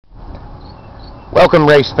Welcome,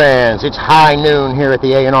 race fans. It's high noon here at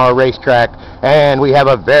the A&R racetrack, and we have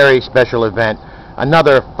a very special event.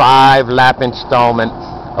 Another 5-lap installment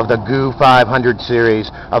of the GOO 500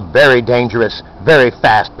 series, a very dangerous, very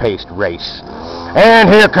fast-paced race. And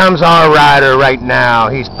here comes our rider right now.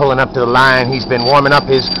 He's pulling up to the line. He's been warming up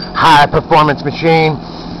his high-performance machine,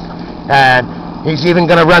 and he's even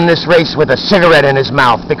going to run this race with a cigarette in his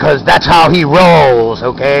mouth, because that's how he rolls,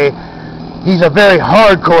 okay? He's a very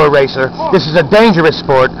hardcore racer. This is a dangerous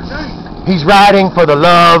sport. He's riding for the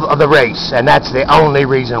love of the race, and that's the only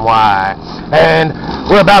reason why. And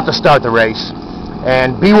we're about to start the race.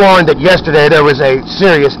 And be warned that yesterday there was a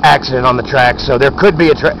serious accident on the track, so there could be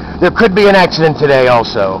an accident today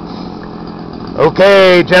also.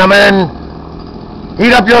 Okay, gentlemen,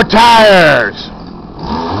 heat up your tires.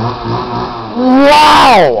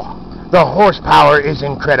 Wow! The horsepower is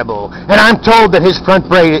incredible, and I'm told that his front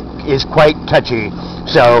brake is quite touchy.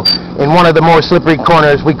 So, in one of the more slippery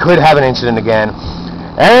corners, we could have an incident again.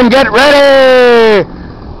 And get ready!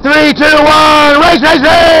 3, 2, 1, race, race,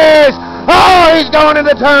 race! Oh, he's going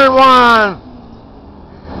into turn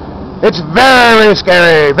 1. It's very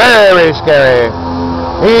scary, very scary.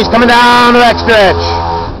 He's coming down the backstretch.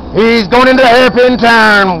 He's going into the hairpin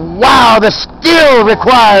turn. Wow, the skill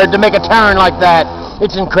required to make a turn like that.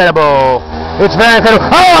 It's incredible. It's very incredible.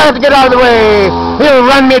 Oh, I have to get out of the way. He'll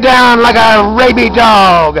run me down like a rabid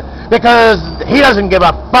dog, because he doesn't give a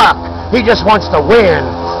fuck. He just wants to win.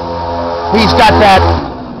 He's got that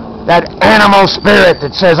animal spirit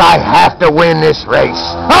that says, I have to win this race.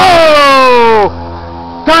 Oh!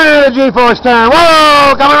 Coming into the G-force turn.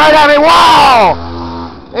 Whoa! Coming right at me. Wow!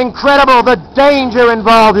 Incredible, the danger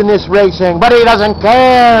involved in this racing, but he doesn't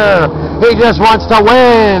care. He just wants to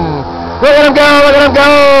win. Look at him go, look at him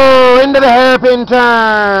go! Into the hairpin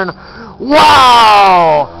turn.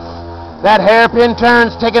 Wow! That hairpin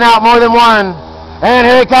turn's taken out more than one. And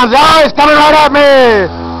here he comes. Oh, he's coming right at me!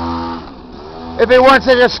 If he weren't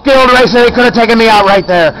such a skilled racer, he could have taken me out right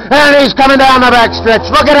there. And he's coming down the backstretch.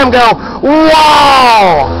 Look at him go.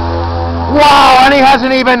 Wow! Wow, and he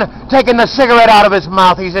hasn't even taken the cigarette out of his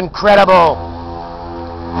mouth. He's incredible.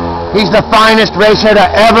 He's the finest racer to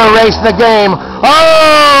ever race the game.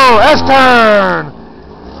 Oh, S-turn.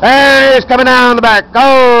 And he's coming down the back.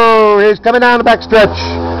 Oh, he's coming down the back stretch.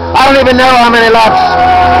 I don't even know how many laps.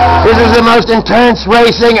 This is the most intense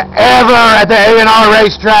racing ever at the A&R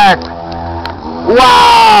racetrack.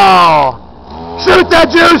 Wow. Shoot that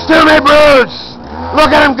juice to me, Bruce.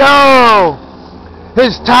 Look at him go.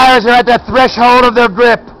 His tires are at the threshold of their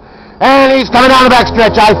grip. And he's coming down the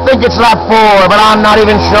backstretch. I think it's lap 4, but I'm not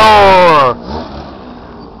even sure.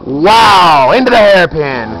 Wow, into the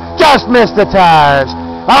hairpin. Just missed the tires.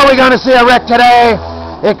 Are we going to see a wreck today?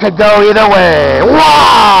 It could go either way.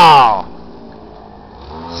 Wow!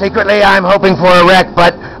 Secretly, I'm hoping for a wreck,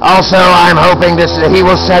 but also I'm hoping he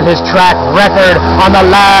will set his track record on the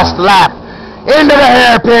last lap. Into the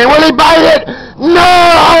hairpin. Will he bite it?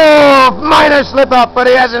 No! Minor slip up, but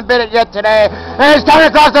he hasn't bit it yet today. And he's coming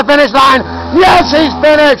across the finish line. Yes, he's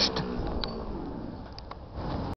finished.